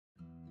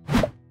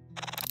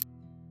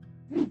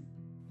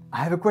I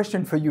have a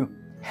question for you.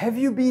 Have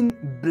you been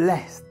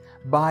blessed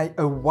by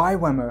a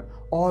YWAMer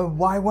or a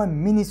YWAM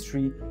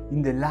ministry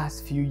in the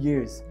last few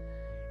years?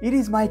 It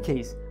is my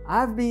case.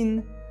 I've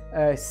been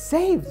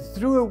saved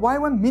through a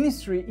YWAM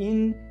ministry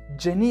in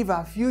Geneva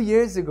a few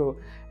years ago.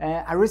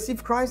 I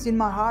received Christ in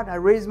my heart, I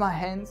raised my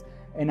hands,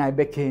 and I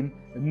became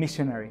a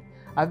missionary.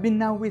 I've been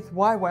now with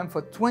YWAM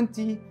for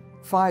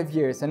 25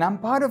 years, and I'm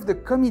part of the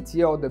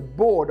committee or the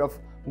board of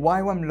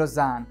YWAM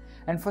Lausanne.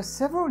 And for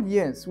several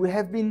years, we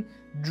have been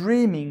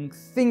dreaming,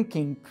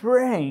 thinking,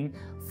 praying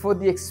for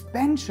the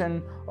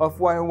expansion of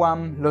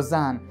YWAM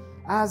Lausanne,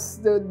 as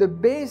the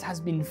base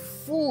has been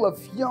full of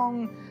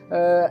young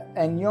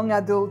and young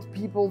adult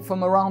people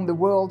from around the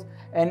world,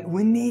 and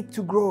we need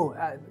to grow,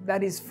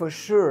 that is for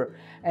sure.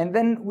 And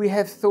then we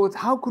have thought,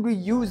 how could we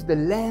use the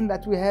land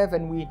that we have?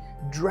 And we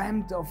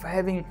dreamt of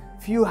having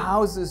few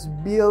houses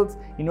built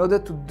in order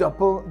to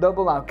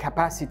double our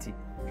capacity.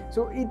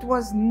 So it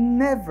was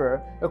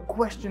never a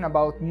question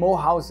about more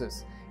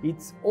houses.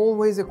 It's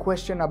always a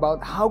question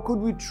about how could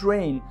we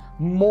train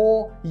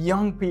more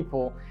young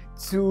people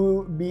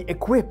to be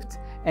equipped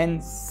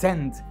and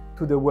sent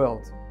to the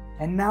world.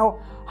 And now,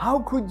 how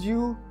could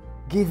you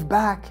give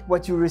back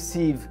what you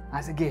receive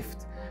as a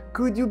gift?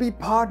 Could you be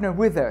partner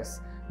with us?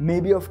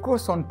 Maybe of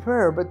course on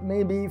prayer, but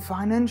maybe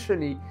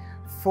financially,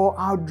 for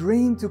our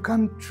dream to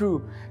come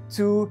true,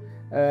 to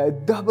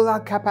double our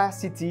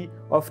capacity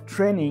of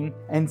training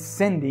and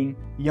sending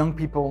young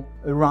people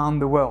around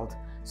the world.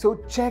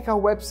 So check our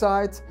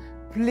website,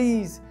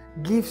 please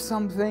give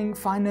something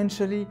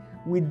financially.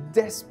 We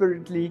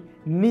desperately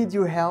need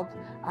your help,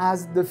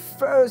 as the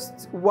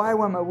first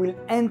YWAMer will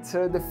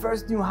enter the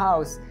first new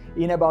house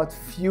in about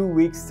few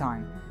weeks'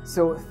 time.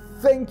 So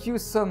thank you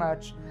so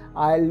much.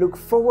 I look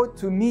forward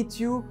to meet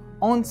you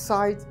on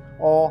site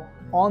or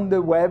on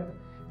the web,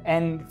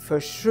 and for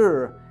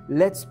sure,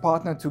 let's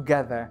partner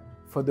together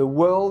for the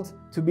world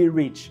to be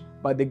reached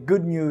by the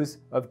good news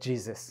of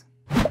Jesus.